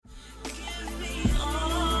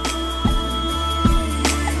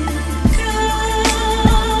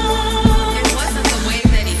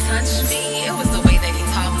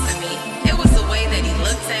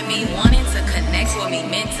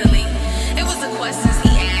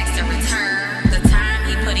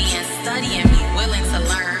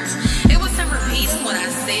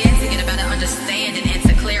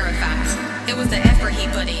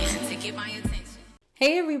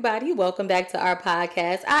Hey everybody, welcome back to our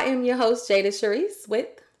podcast. I am your host Jada Sharice with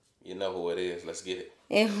You know who it is. Let's get it.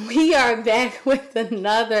 and we are back with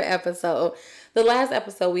another episode. The last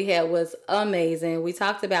episode we had was amazing. We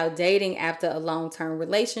talked about dating after a long-term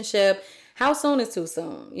relationship. How soon is too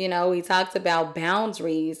soon? We talked about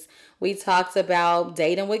boundaries. We talked about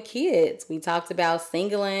dating with kids. We talked about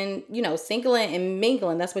singling and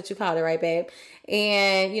mingling. That's what you called it, right, babe?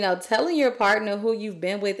 And, telling your partner who you've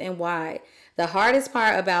been with and why. The hardest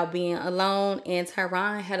part about being alone, and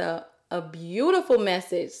Tyron had a beautiful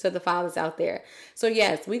message to the fathers out there. So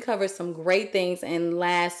yes, we covered some great things in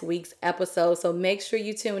last week's episode. So make sure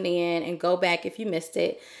you tune in and go back if you missed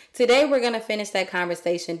it. Today we're going to finish that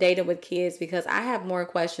conversation, dating with kids, because I have more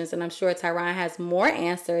questions and I'm sure Tyron has more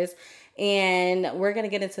answers. And we're going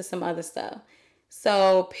to get into some other stuff.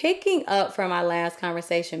 So picking up from our last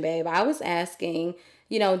conversation, babe, I was asking,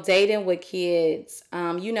 dating with kids,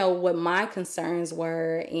 what my concerns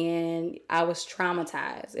were, and I was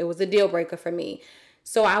traumatized. It was a deal breaker for me.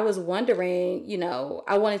 So I was wondering,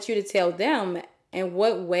 I wanted you to tell them, in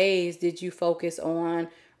what ways did you focus on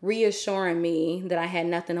reassuring me that I had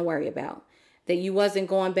nothing to worry about, that you wasn't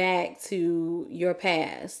going back to your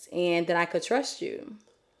past, and that I could trust you?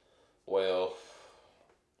 Well,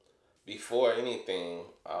 before anything,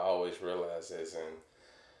 I always realized this, and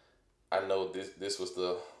I know this was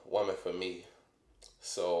the woman for me.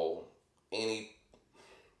 So any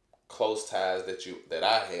close ties that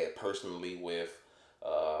I had personally with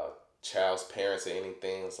child's parents or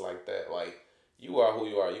anything like that, like you are who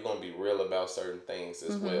you are. You're gonna be real about certain things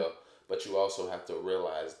as well. But you also have to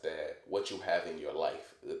realize that what you have in your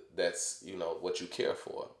life, that's what you care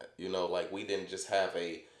for. Like we didn't just have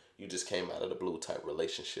you just came out of the blue type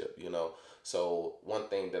relationship. So one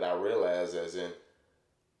thing that I realized, as in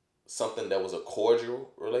something that was a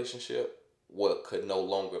cordial relationship, what could no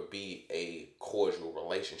longer be a cordial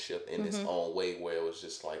relationship in its own way, where it was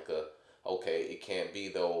just like okay, it can't be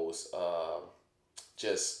those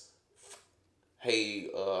just, hey,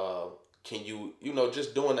 can you,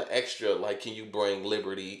 just doing the extra, like, can you bring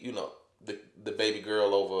Liberty, the baby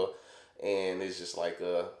girl over, and it's just like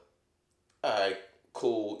all right,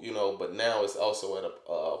 cool, but now it's also at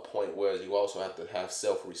a point where you also have to have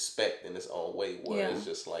self-respect in its own way, where Yeah. it's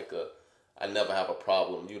just like I never have a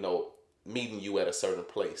problem, meeting you at a certain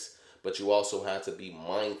place, but you also have to be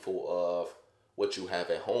mindful of what you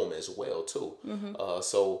have at home as well too.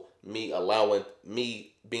 So me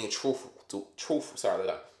being truthful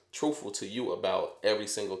to you about every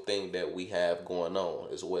single thing that we have going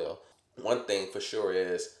on as well. One thing for sure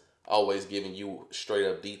is always giving you straight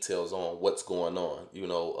up details on what's going on.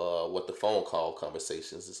 What the phone call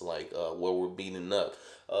conversations is like, where we're meeting up,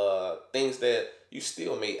 things that you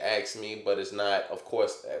still may ask me, but it's not, of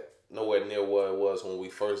course, nowhere near what it was when we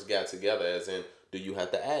first got together. As in, do you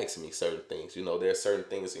have to ask me certain things? There are certain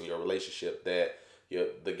things in your relationship that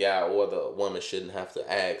the guy or the woman shouldn't have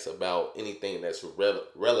to ask about anything that's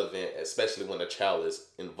relevant, especially when a child is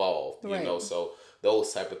involved. Right. So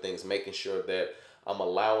those type of things, making sure that I'm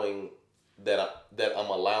allowing I'm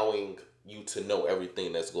allowing you to know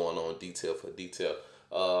everything that's going on, detail for detail.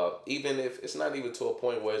 Even if it's not even to a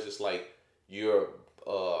point where it's just like you're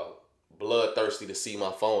bloodthirsty to see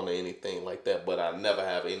my phone or anything like that, but I never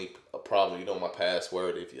have any a problem. My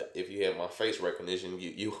password. If you have my face recognition,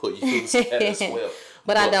 you use that as well.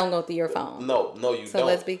 But I don't go through your phone. No, you So don't.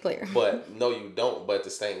 let's be clear. But no, you don't. But at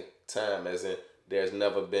the same time, as in, there's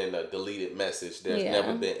never been a deleted message. There's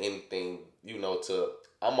never Yeah. been anything.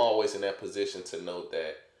 I'm always in that position to know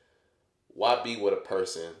that why be with a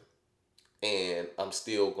person and I'm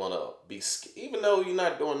still gonna be, even though you're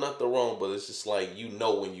not doing nothing wrong, but it's just like,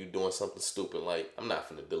 when you're doing something stupid. Like, I'm not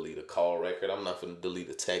finna delete a call record. I'm not finna delete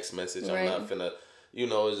a text message. Right. I'm not finna,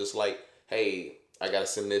 it's just like, hey, I gotta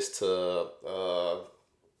send this to,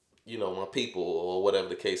 my people or whatever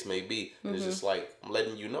the case may be. And it's just like, I'm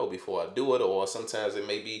letting you know before I do it, or sometimes it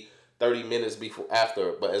may be 30 minutes before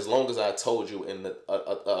after, but as long as I told you in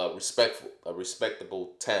a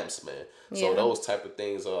respectable time span. So Yeah. those type of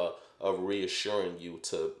things are of reassuring you,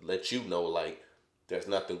 to let you know, like, there's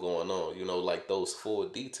nothing going on, like those full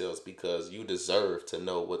details, because you deserve to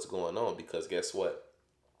know what's going on. Because guess what,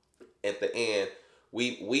 at the end,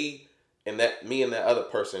 we and that me and that other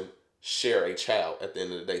person share a child at the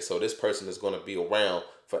end of the day. So this person is going to be around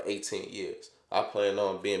for 18 years. I plan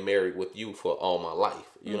on being married with you for all my life,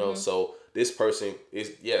 so this person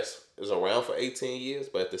is around for 18 years,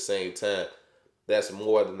 but at the same time, that's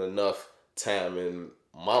more than enough time in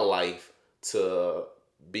my life to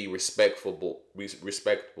be respectable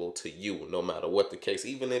to you, no matter what the case,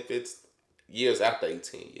 even if it's years after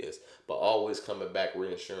 18 years. But always coming back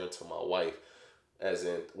reassuring to my wife, as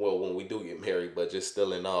in, well, when we do get married, but just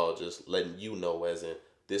still in all, just letting you know, as in,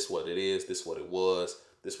 this what it is, this what it was,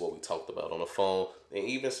 this what we talked about on the phone. And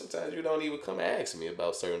even sometimes you don't even come and ask me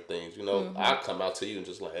about certain things, you know. I come out to you and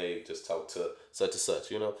just like, hey, just talk to such and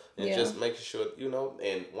such, you know, and just making sure, you know.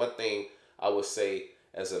 And one thing I would say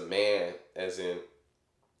as a man, as in,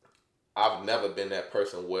 I've never been that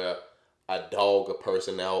person where I dog a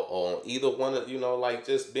person out on either one of, you know, like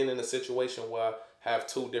just been in a situation where I have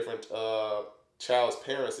two different child's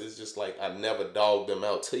parents. Is just like I never dog them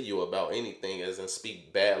out to you about anything, as in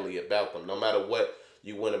speak badly about them, no matter what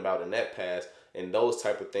you went about in that past. And those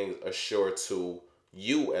type of things are sure to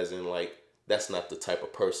you, as in like, that's not the type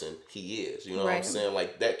of person he is. You know what I'm saying?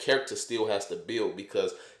 Like that character still has to build,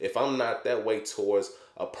 because if I'm not that way towards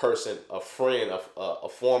a person, a friend, a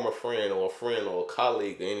former friend or a friend or a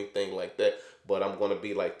colleague or anything like that, but I'm going to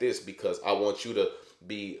be like this because I want you to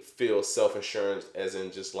feel self-assured, as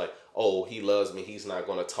in just like, oh, he loves me, he's not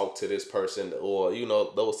going to talk to this person, or, you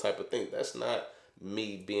know, those type of things. That's not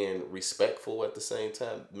me being respectful. At the same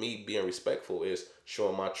time, me being respectful is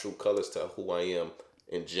showing my true colors to who I am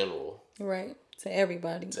in general. Right. To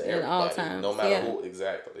everybody. At all times. No matter who.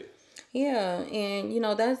 Exactly. Yeah. And, you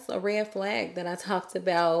know, that's a red flag that I talked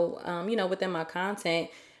about, you know, within my content.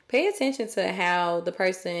 Pay attention to how the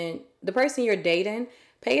person you're dating,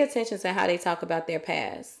 pay attention to how they talk about their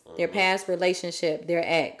past, their past relationship, their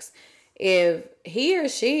ex. If he or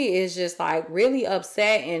she is just like really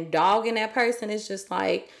upset and dogging that person, it's just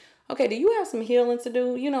like, okay, do you have some healing to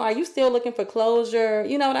do? You know, are you still looking for closure?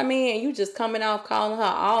 You know what I mean? And you just coming off calling her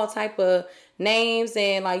all type of names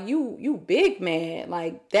and like you big man.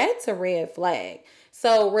 Like that's a red flag.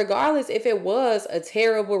 So regardless if it was a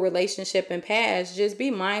terrible relationship in past, just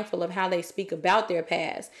be mindful of how they speak about their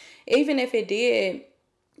past. Even if it did,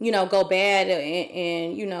 you know, go bad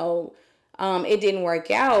and you know, it didn't work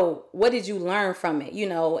out, what did you learn from it? You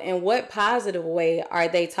know, and what positive way are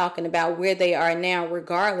they talking about where they are now,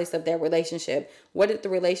 regardless of their relationship? What did the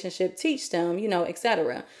relationship teach them? You know,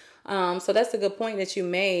 etc. So that's a good point that you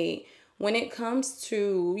made. When it comes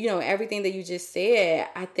to, you know, everything that you just said,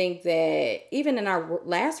 I think that even in our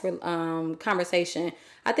last conversation,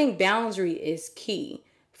 I think boundary is key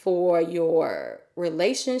for your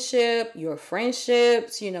relationship, your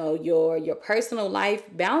friendships, you know, your personal life.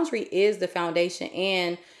 Boundary is the foundation,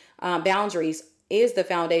 and boundaries is the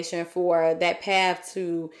foundation for that path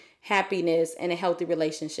to happiness and a healthy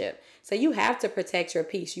relationship. So you have to protect your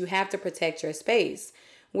peace. You have to protect your space.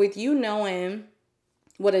 With you knowing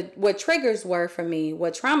what triggers were for me,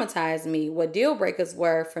 what traumatized me, what deal breakers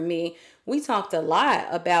were for me. We talked a lot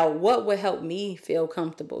about what would help me feel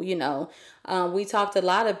comfortable. You know, we talked a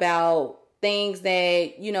lot about things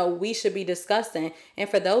that, you know, we should be discussing. And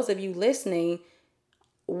for those of you listening,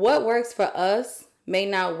 what works for us may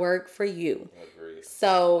not work for you. Agreed.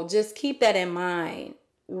 So just keep that in mind.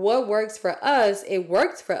 What works for us, it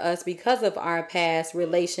works for us because of our past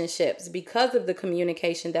relationships, because of the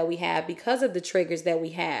communication that we have, because of the triggers that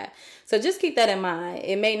we have. So just keep that in mind.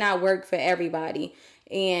 It may not work for everybody.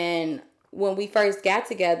 And when we first got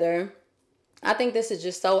together, I think this is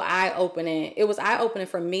just so eye-opening. It was eye-opening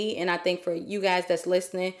for me, and I think for you guys that's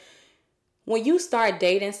listening. When you start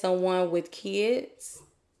dating someone with kids,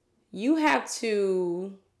 you have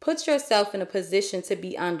to put yourself in a position to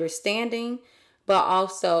be understanding, but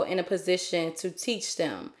also in a position to teach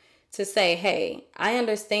them, to say, hey, I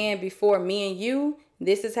understand before me and you,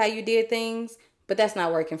 this is how you did things, but that's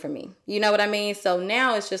not working for me. You know what I mean? So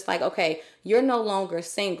now it's just like, okay, you're no longer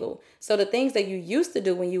single. So the things that you used to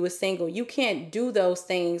do when you were single, you can't do those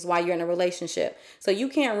things while you're in a relationship. So you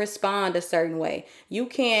can't respond a certain way. You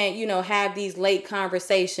can't, you know, have these late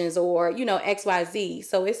conversations or, you know, XYZ.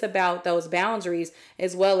 So it's about those boundaries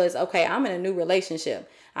as well as, okay, I'm in a new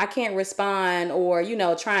relationship. I can't respond or, you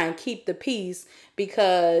know, try and keep the peace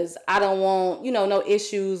because I don't want, you know, no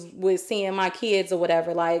issues with seeing my kids or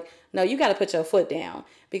whatever. Like, no, you got to put your foot down,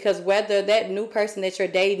 because whether that new person that you're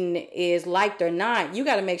dating is liked or not, you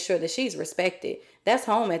got to make sure that she's respected. That's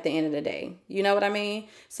home at the end of the day. You know what I mean?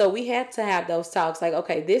 So we had to have those talks like,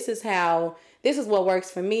 okay, this is what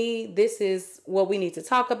works for me. This is what we need to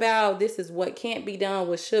talk about. This is what can't be done,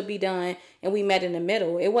 what should be done. And we met in the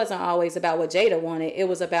middle. It wasn't always about what Jada wanted. It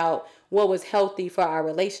was about what was healthy for our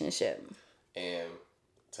relationship. And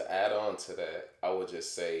to add on to that, I would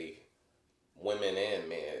just say, women and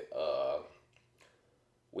men,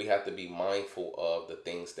 we have to be mindful of the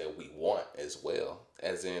things that we want as well.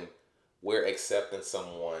 As in, we're accepting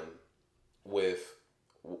someone with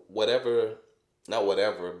whatever, not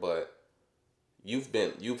whatever, but you've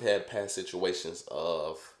had past situations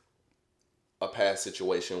of a past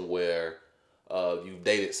situation where you've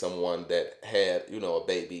dated someone that had, a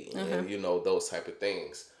baby, and those type of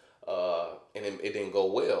things, and it didn't go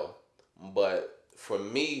well. But for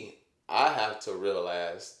me, I have to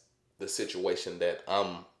realize the situation that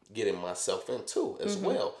I'm getting myself into as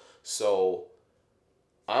well. So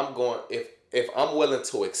I'm going, if I'm willing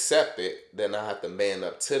to accept it, then I have to man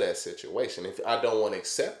up to that situation. If I don't want to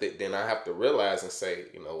accept it, then I have to realize and say,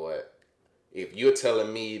 you know what, if you're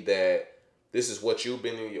telling me that this is what you've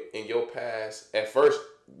been in your past, at first,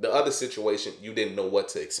 the other situation, you didn't know what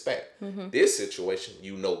to expect. This situation,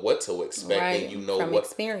 you know what to expect, right. and you know From what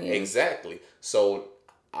experience. Exactly. So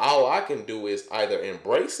all I can do is either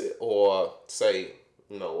embrace it or say,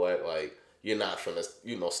 you know what, like, you're not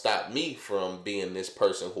finna, stop me from being this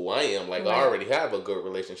person who I am. Like, right. I already have a good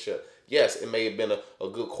relationship. Yes, it may have been a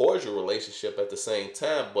good cordial relationship at the same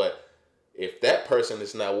time, but if that person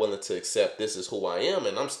is not willing to accept this is who I am,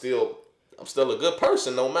 and I'm still a good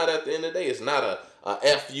person, no matter, at the end of the day, it's not a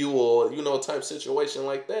F you or, type situation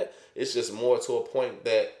like that. It's just more to a point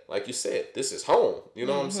that, like you said, this is home. You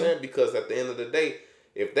know what I'm saying? Because at the end of the day,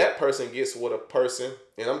 if that person gets with a person,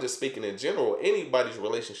 and I'm just speaking in general, anybody's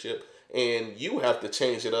relationship, and you have to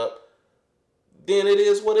change it up, then it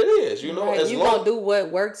is what it is. You know, right. as you long gonna do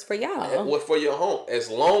what works for y'all. For your home. As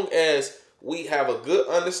long as we have a good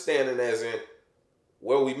understanding, as in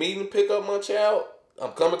where we meet and pick up my child.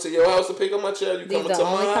 I'm coming to your house to pick up my child. You coming to mine. These are the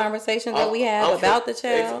only conversations that we have about the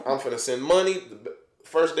child. I'm finna send money the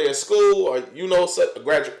first day of school, or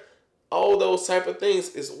graduate. All those type of things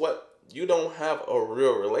is what you don't have a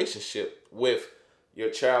real relationship with your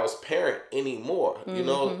child's parent anymore. You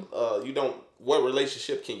don't. What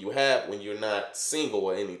relationship can you have when you're not single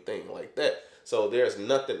or anything like that? So there's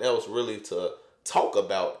nothing else really to talk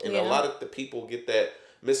about, and a lot of the people get that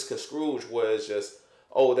misconstrued, where it's just,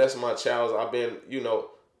 oh, that's my child. I've been,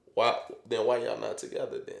 why y'all not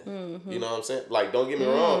together then? You know what I'm saying? Like, don't get me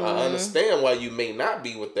wrong. I understand why you may not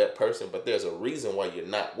be with that person, but there's a reason why you're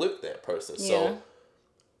not with that person. So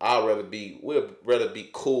we'd rather be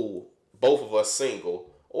cool, both of us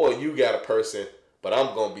single, or you got a person, but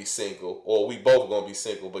I'm going to be single, or we both going to be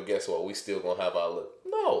single, but guess what? We still going to have our look.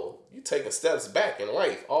 No, you taking steps back in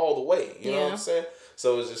life all the way. You know what I'm saying?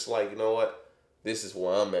 So it's just like, you know what? This is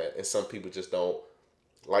where I'm at. And some people just don't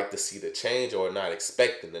like to see the change, or not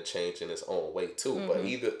expecting the change in its own way too. But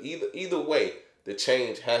either way, the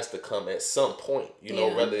change has to come at some point.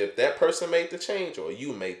 Whether if that person made the change or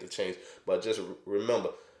you made the change. But just remember,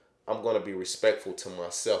 I'm going to be respectful to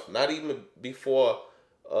myself. Not even before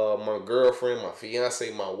my girlfriend, my fiance,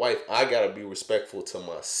 my wife. I got to be respectful to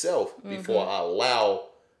myself before I allow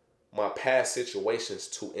my past situations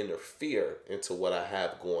to interfere into what I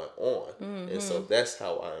have going on. And so that's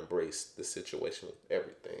how I embrace the situation with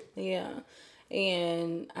everything. Yeah.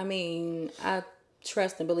 And I mean, I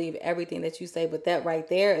trust and believe everything that you say, but that right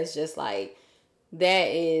there is just like, that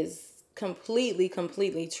is completely,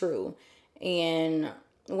 completely true. And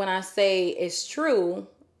when I say it's true,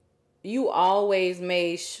 you always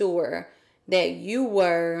made sure that you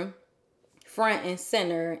were front and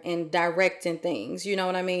center in directing things. You know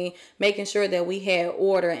what I mean? Making sure that we had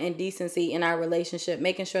order and decency in our relationship,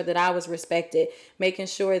 making sure that I was respected, making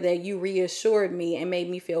sure that you reassured me and made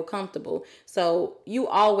me feel comfortable. So you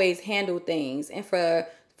always handle things. And for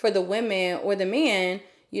the women or the men,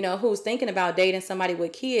 who's thinking about dating somebody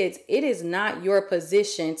with kids, it is not your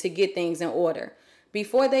position to get things in order.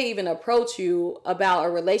 Before they even approach you about a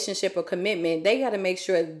relationship or commitment, they got to make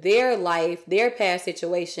sure their life, their past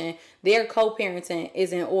situation, their co-parenting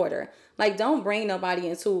is in order. Like, don't bring nobody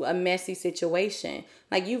into a messy situation.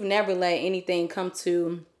 Like, you've never let anything come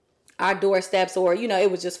to our doorsteps, or, it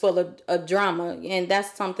was just full of drama. And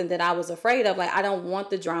that's something that I was afraid of. Like, I don't want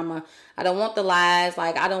the drama. I don't want the lies.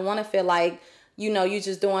 Like, I don't want to feel like, you're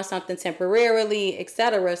just doing something temporarily,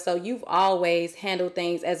 etc. So you've always handled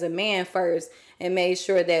things as a man first and made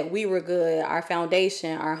sure that we were good, our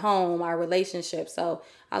foundation, our home, our relationship. So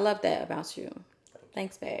I love that about you.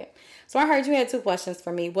 Thanks, babe. So I heard you had 2 questions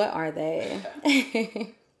for me. What are they?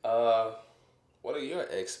 What are your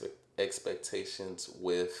expectations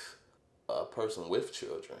with a person with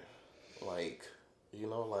children? Like,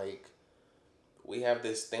 we have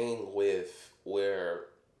this thing with where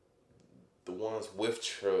the ones with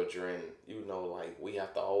children, we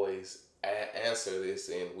have to always answer this,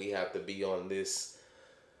 and we have to be on this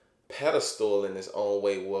pedestal in its own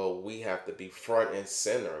way. Well, we have to be front and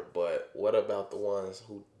center. But what about the ones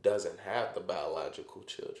who doesn't have the biological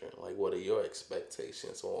children? Like, what are your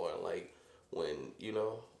expectations on, like, when,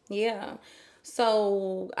 Yeah.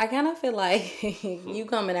 So I kind of feel like you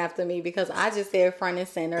coming after me because I just said front and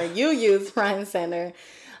center. You use front and center.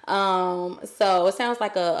 So it sounds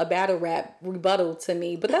like a battle rap rebuttal to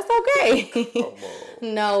me, but that's okay. Come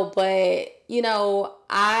on. No, but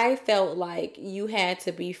I felt like you had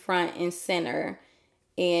to be front and center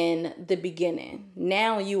in the beginning.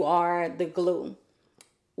 Now you are the glue.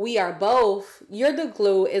 We are both, you're the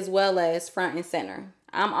glue as well as front and center.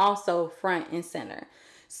 I'm also front and center.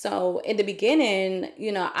 So in the beginning,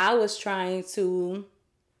 I was trying to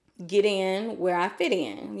get in where I fit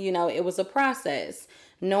in. It was a process,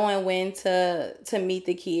 knowing when to meet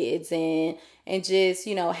the kids and just,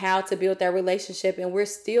 how to build that relationship. And we're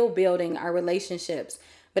still building our relationships.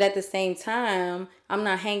 But at the same time, I'm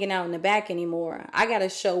not hanging out in the back anymore. I got to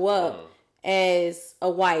show up as a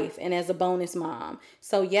wife and as a bonus mom.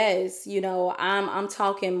 So yes, I'm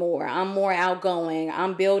talking more. I'm more outgoing.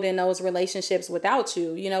 I'm building those relationships without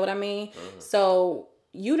you. You know what I mean? So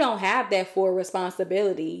you don't have that full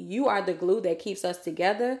responsibility. You are the glue that keeps us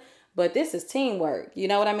together. But this is teamwork. You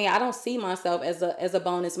know what I mean? I don't see myself as a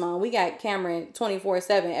bonus mom. We got Cameron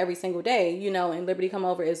 24/7 every single day, and Liberty come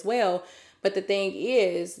over as well. But the thing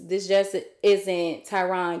is, this just isn't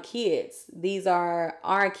Tyron kids. These are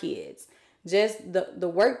our kids. Just the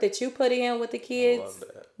work that you put in with the kids,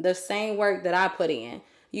 the same work that I put in.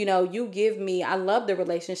 You give me, I love the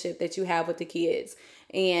relationship that you have with the kids.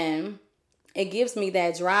 And it gives me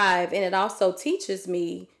that drive. And it also teaches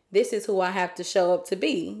me this is who I have to show up to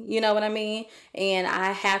be. You know what I mean? And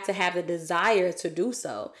I have to have the desire to do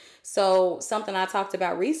so. So something I talked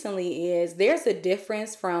about recently is there's a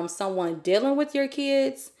difference from someone dealing with your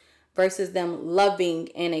kids versus them loving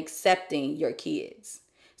and accepting your kids.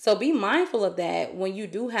 So be mindful of that when you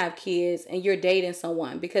do have kids and you're dating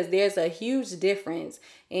someone, because there's a huge difference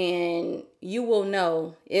and you will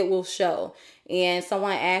know, it will show. And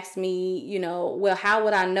someone asked me, well, how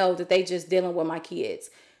would I know that they just dealing with my kids?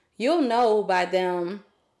 You'll know by them.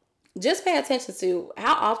 Just pay attention to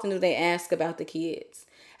how often do they ask about the kids?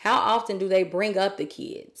 How often do they bring up the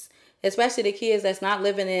kids? Especially the kids that's not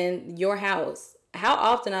living in your house. How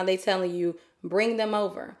often are they telling you, bring them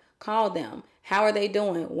over, call them? How are they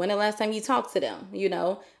doing? When the last time you talked to them?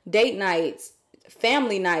 Date nights,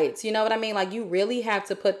 family nights. You know what I mean? Like, you really have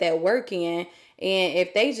to put that work in. And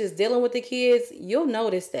if they just dealing with the kids, you'll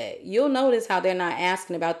notice that. You'll notice how they're not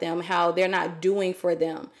asking about them, how they're not doing for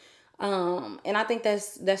them. And I think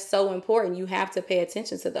that's so important. You have to pay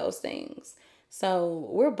attention to those things. So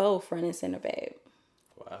we're both front and center, babe.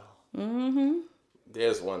 Wow. Mm-hmm.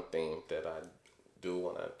 There's one thing that I do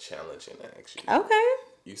want to challenge and ask you. Okay.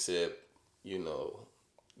 You said,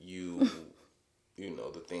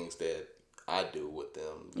 the things that I do with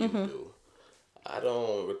them, you do. I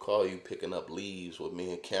don't recall you picking up leaves with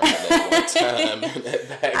me and Cameron at one time in that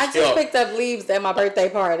backyard. I just picked up leaves at my birthday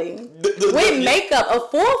party. With makeup, a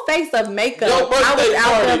full face of makeup. I was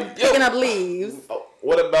out there picking up leaves.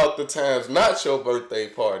 What about the times not your birthday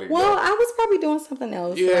party? Well, I was probably doing something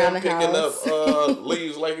else around the house. Picking up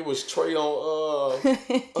leaves like it was Trey on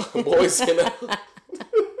Boys in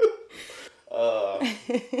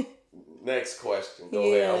Next question. Go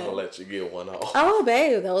ahead. I'm gonna let you get one off. Oh,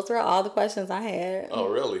 babe, those were all the questions I had. Oh,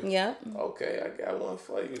 really? Yep. Okay, I got one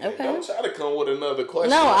for you. Okay. Don't try to come with another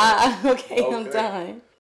question. No, okay, I'm done.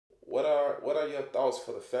 What are your thoughts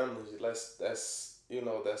for the families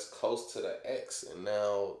that's close to the ex, and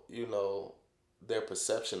now their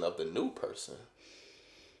perception of the new person?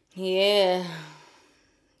 Yeah.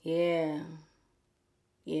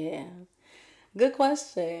 Good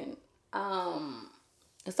question.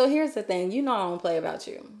 So here's the thing. I don't play about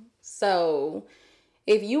you. So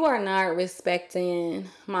if you are not respecting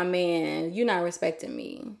my man, you're not respecting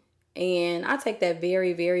me. And I take that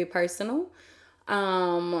very, very personal.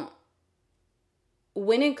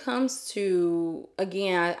 When it comes to,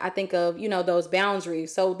 again, I think of, those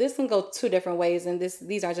boundaries. So this can go two different ways. And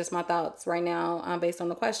these are just my thoughts right now based on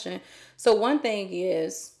the question. So one thing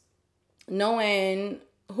is knowing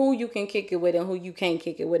who you can kick it with and who you can't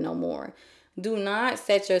kick it with no more. Do not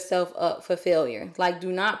set yourself up for failure. Like,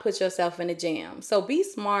 do not put yourself in a jam. So be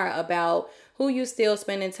smart about who you still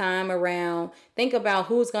spending time around. Think about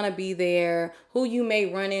who's going to be there, who you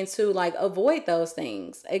may run into. Like, avoid those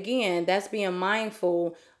things. Again, that's being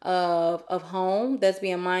mindful of home. That's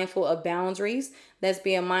being mindful of boundaries. That's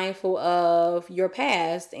being mindful of your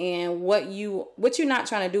past and what you're not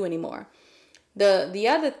trying to do anymore. The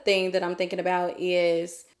other thing that I'm thinking about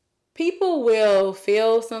is people will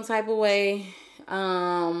feel some type of way.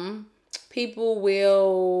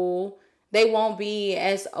 They won't be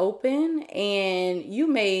as open, and you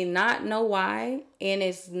may not know why, and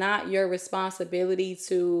it's not your responsibility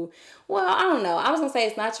I don't know. I was going to say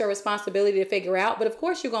it's not your responsibility to figure out, but of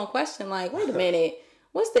course you're going to question, like, wait a minute,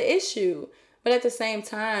 what's the issue? But at the same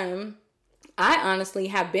time, I honestly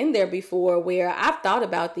have been there before where I've thought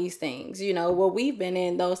about these things, where we've been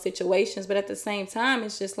in those situations. But at the same time,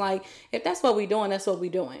 it's just like, if that's what we're doing, that's what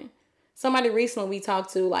we're doing. Somebody recently we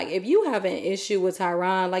talked to, like, if you have an issue with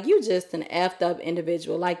Tyron, like, you just an effed up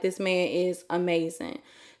individual. Like, this man is amazing.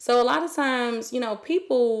 So a lot of times,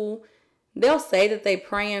 people, they'll say that they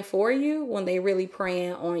praying for you when they really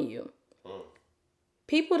praying on you.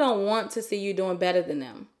 People don't want to see you doing better than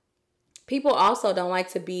them. People also don't like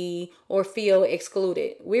to be or feel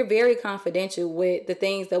excluded. We're very confidential with the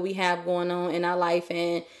things that we have going on in our life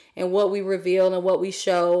and what we reveal and what we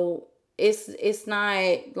show. It's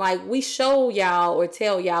not like we show y'all or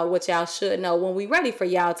tell y'all what y'all should know when we're ready for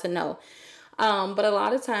y'all to know. But a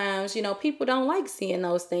lot of times, people don't like seeing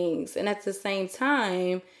those things. And at the same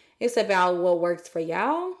time, it's about what works for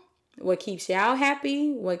y'all, what keeps y'all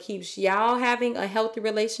happy, what keeps y'all having a healthy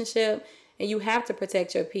relationship. And you have to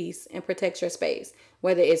protect your peace and protect your space,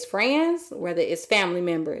 whether it's friends, whether it's family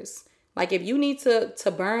members. Like, if you need to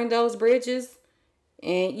burn those bridges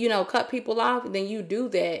and, cut people off, then you do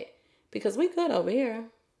that. Because we good over here.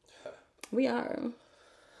 We are.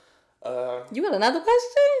 You got another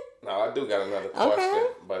question? No, I do got another question. Okay.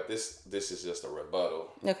 But this is just a rebuttal.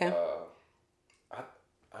 Okay.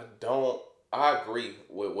 I agree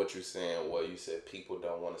with what you're saying. Well, you said people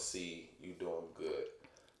don't want to see you doing good.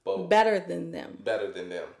 But better than them.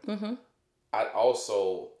 Mm-hmm. I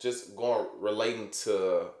also correlating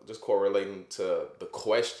to the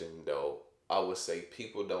question though. I would say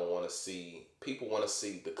people want to see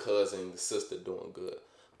the cousin, the sister doing good,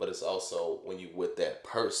 but it's also when you with that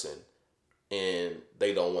person and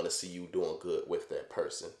they don't want to see you doing good with that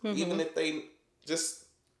person, even if they just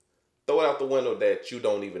throw it out the window that you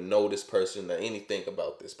don't even know this person or anything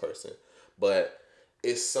about this person. But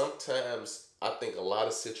it's sometimes, I think a lot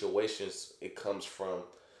of situations, it comes from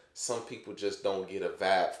some people just don't get a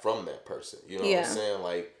vibe from that person. You know what I'm saying?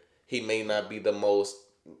 Like, he may not be the most,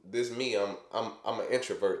 I'm an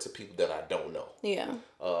introvert to people that I don't know. Yeah.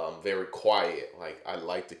 Very quiet. Like, I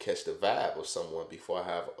like to catch the vibe of someone before I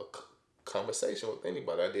have a conversation with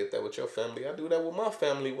anybody. I did that with your family. I do that with my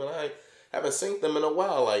family when I haven't seen them in a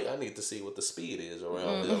while. Like, I need to see what the speed is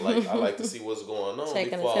around here. Like, I like to see what's going on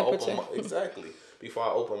before I open before I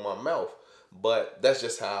open my mouth. But that's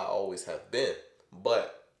just how I always have been.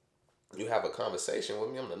 But you have a conversation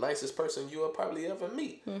with me, I'm the nicest person you will probably ever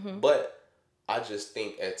meet. But I just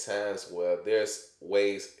think at times where there's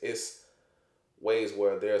ways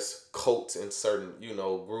where there's cults in certain,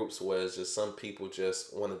 groups where it's just some people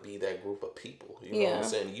just want to be that group of people. You know what I'm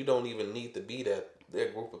saying? You don't even need to be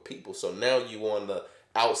that group of people. So now you on the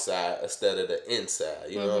outside instead of the inside.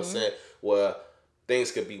 You know what I'm saying? Where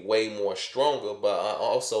things could be way more stronger, but I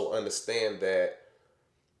also understand that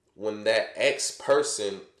when that ex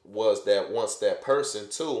person was that person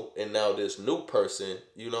too, and now this new person,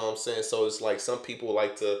 you know what I'm saying? So it's like some people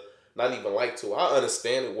like to, not even like to, I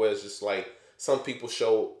understand it where it's just like some people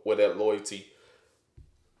show where that loyalty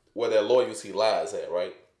lies at,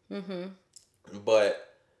 right? But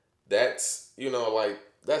that's,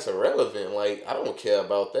 that's irrelevant. Like, I don't care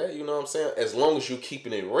about that, you know what I'm saying? As long as you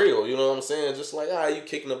keeping it real, you know what I'm saying? Just like, you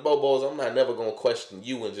kicking the bobos, I'm not never gonna question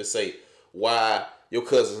you and just say why your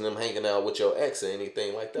cousins and them hanging out with your ex or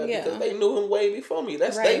anything like that. Because they knew him way before me.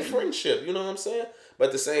 That's their friendship, you know what I'm saying? But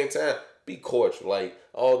at the same time, be cordial. Like,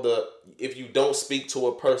 if you don't speak to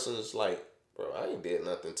a person, it's like, bro, I ain't did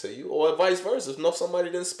nothing to you. Or vice versa. If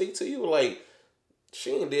somebody didn't speak to you, like,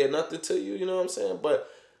 she ain't did nothing to you, you know what I'm saying? But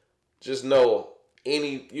just know,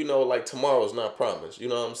 like, tomorrow's not promised. You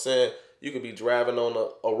know what I'm saying? You could be driving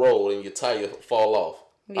on a road and your tire fall off.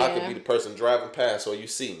 Yeah. I could be the person driving past or you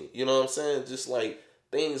see me. You know what I'm saying? Just like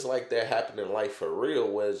things like that happen in life for real,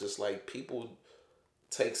 where it's just like people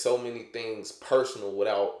take so many things personal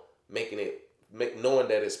without knowing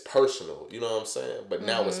that it's personal. You know what I'm saying? But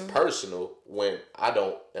now it's personal when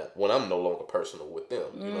I'm no longer personal with them.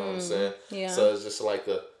 You know what I'm saying? Yeah. So it's just like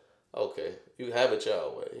okay, you have it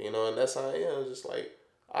your way, and that's how I am. It's just like,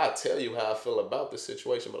 I tell you how I feel about this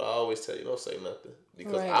situation, but I always tell you, don't say nothing.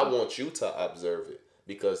 Because I want you to observe it.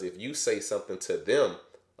 Because if you say something to them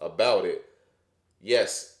about it,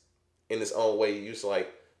 yes, in its own way, you just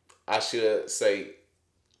like, I should say,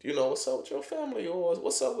 what's up with your family? Or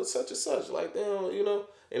what's up with such and such? Like, damn, and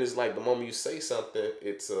it's like the moment you say something,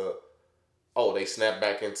 it's they snap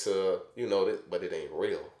back into, but it ain't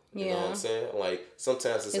real. You know what I'm saying? Like,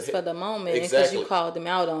 sometimes it's for the moment because you called them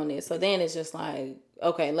out on it. So then it's just like,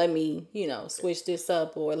 okay, let me, switch this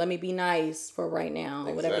up, or let me be nice for right now,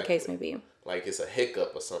 or whatever the case may be. Like, it's a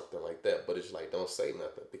hiccup or something like that, but it's like, don't say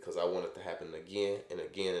nothing, because I want it to happen again and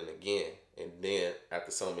again and again. And then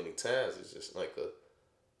after so many times, it's just like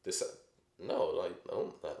no,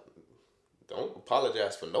 don't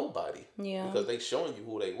apologize for nobody. Yeah. Because they showing you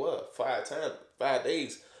who they were 5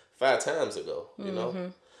 times ago, you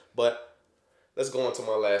know? But let's go on to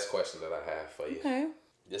my last question that I have for you. Okay.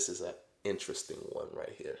 This is an interesting one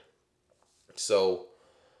right here. So,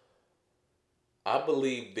 I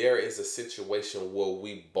believe there is a situation where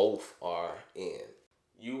we both are in.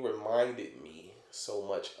 You reminded me so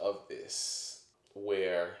much of this,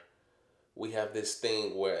 where we have this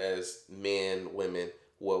thing where as men, women,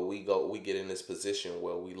 where we get in this position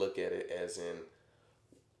where we look at it as in,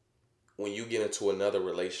 when you get into another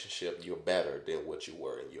relationship, you're better than what you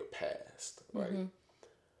were in your past, right? Mm-hmm.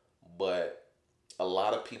 But a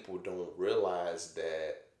lot of people don't realize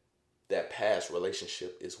that past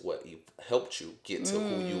relationship is what helped you get to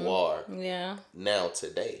who you are now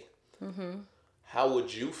today. Mm-hmm. How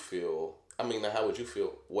would you feel?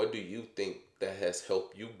 What do you think that has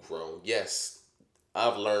helped you grow? Yes,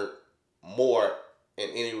 I've learned more in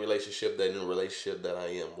any relationship than in the relationship that I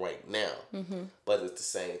am right now. Mm-hmm. But at the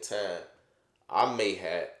same time, I may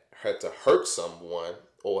have had to hurt someone,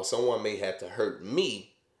 or someone may have to hurt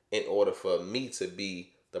me in order for me to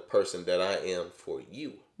be the person that I am for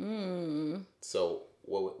you. Mm. So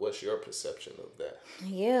what's your perception of that?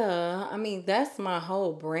 Yeah, that's my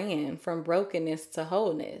whole brand, from brokenness to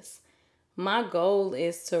wholeness. My goal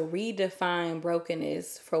is to redefine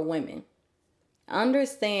brokenness for women.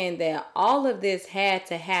 Understand that all of this had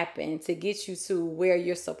to happen to get you to where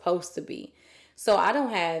you're supposed to be. So I don't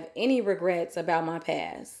have any regrets about my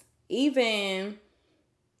past. Even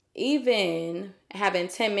having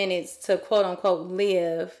 10 minutes to quote unquote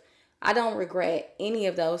live, I don't regret any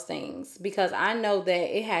of those things, because I know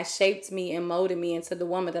that it has shaped me and molded me into the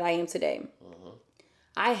woman that I am today. Uh-huh.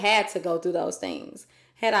 I had to go through those things.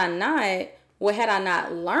 Had I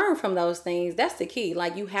not learned from those things, that's the key.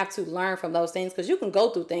 Like, you have to learn from those things, because you can go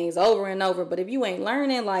through things over and over, but if you ain't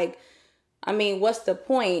learning, what's the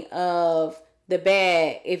point of the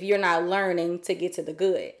bad if you're not learning to get to the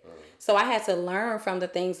good? So I had to learn from the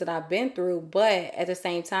things that I've been through, but at the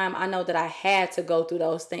same time, I know that I had to go through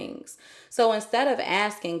those things. So instead of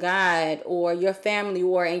asking God or your family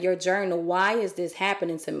or in your journal, why is this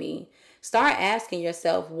happening to me? Start asking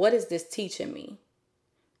yourself, what is this teaching me?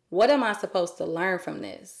 What am I supposed to learn from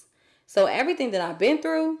this? So everything that I've been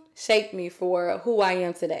through shaped me for who I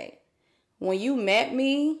am today. When you met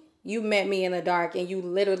me in the dark, and you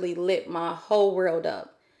literally lit my whole world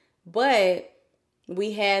up. But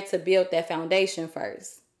we had to build that foundation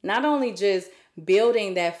first. Not only just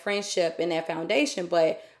building that friendship and that foundation,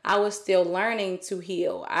 but I was still learning to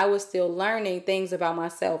heal. I was still learning things about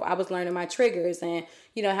myself. I was learning my triggers and,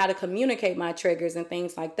 how to communicate my triggers and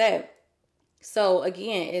things like that. So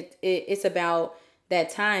again, it's about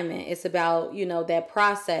that timing. It's about, that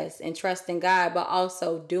process and trusting God, but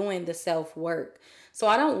also doing the self-work. So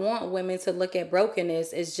I don't want women to look at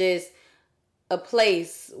brokenness as just a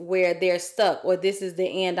place where they're stuck, or this is the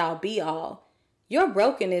end all be all. Your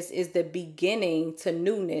brokenness is the beginning to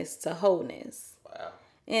newness, to wholeness. Wow.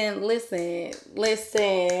 And listen,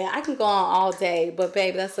 I can go on all day, but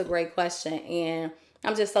babe, that's a great question. And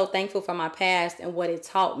I'm just so thankful for my past and what it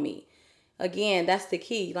taught me. Again, that's the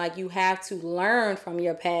key. Like, you have to learn from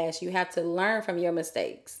your past. You have to learn from your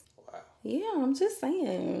mistakes. Wow. Yeah, I'm just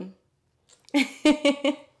saying.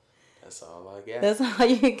 That's all I got. That's all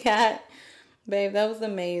you got. Babe, that was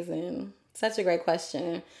amazing. Such a great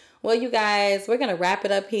question. Well, you guys, we're going to wrap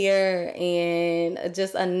it up here, and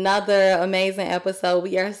just another amazing episode.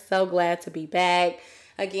 We are so glad to be back.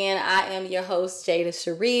 Again, I am your host, Jada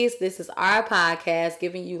Sharice. This is our podcast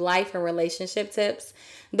giving you life and relationship tips.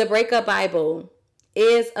 The Breakup Bible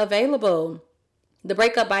is available. The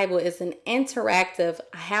Breakup Bible is an interactive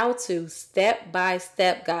how-to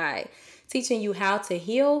step-by-step guide teaching you how to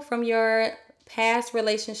heal from your past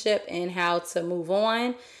relationship and how to move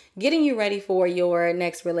on, getting you ready for your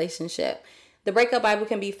next relationship. The Breakup Bible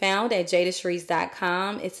can be found at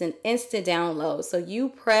jadasharice.com. It's an instant download. So you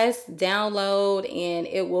press download and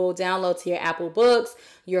it will download to your Apple Books,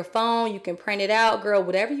 your phone. You can print it out. Girl,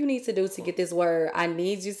 whatever you need to do to get this word, I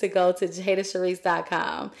need you to go to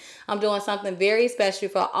jadasharice.com. I'm doing something very special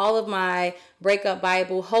for all of my Breakup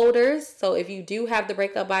Bible holders. So if you do have the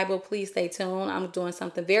Breakup Bible, please stay tuned. I'm doing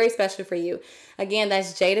something very special for you. Again,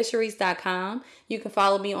 that's jadasharice.com. You can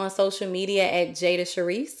follow me on social media at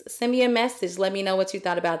jadasharice. Send me a message. Let me know what you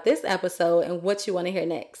thought about this episode and what you want to hear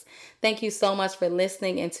next. Thank you so much for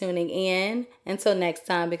listening and tuning in. Until next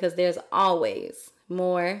time, because there's always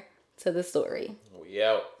more to the story. We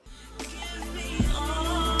out.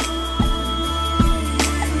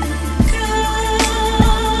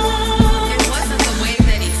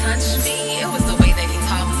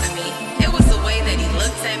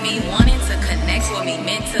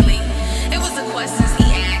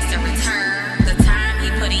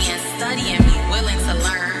 study and be willing to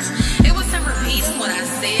learn. It was him repeating what I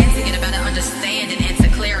said to get a better understanding and to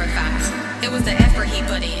clarify. It was the effort he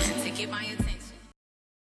put in.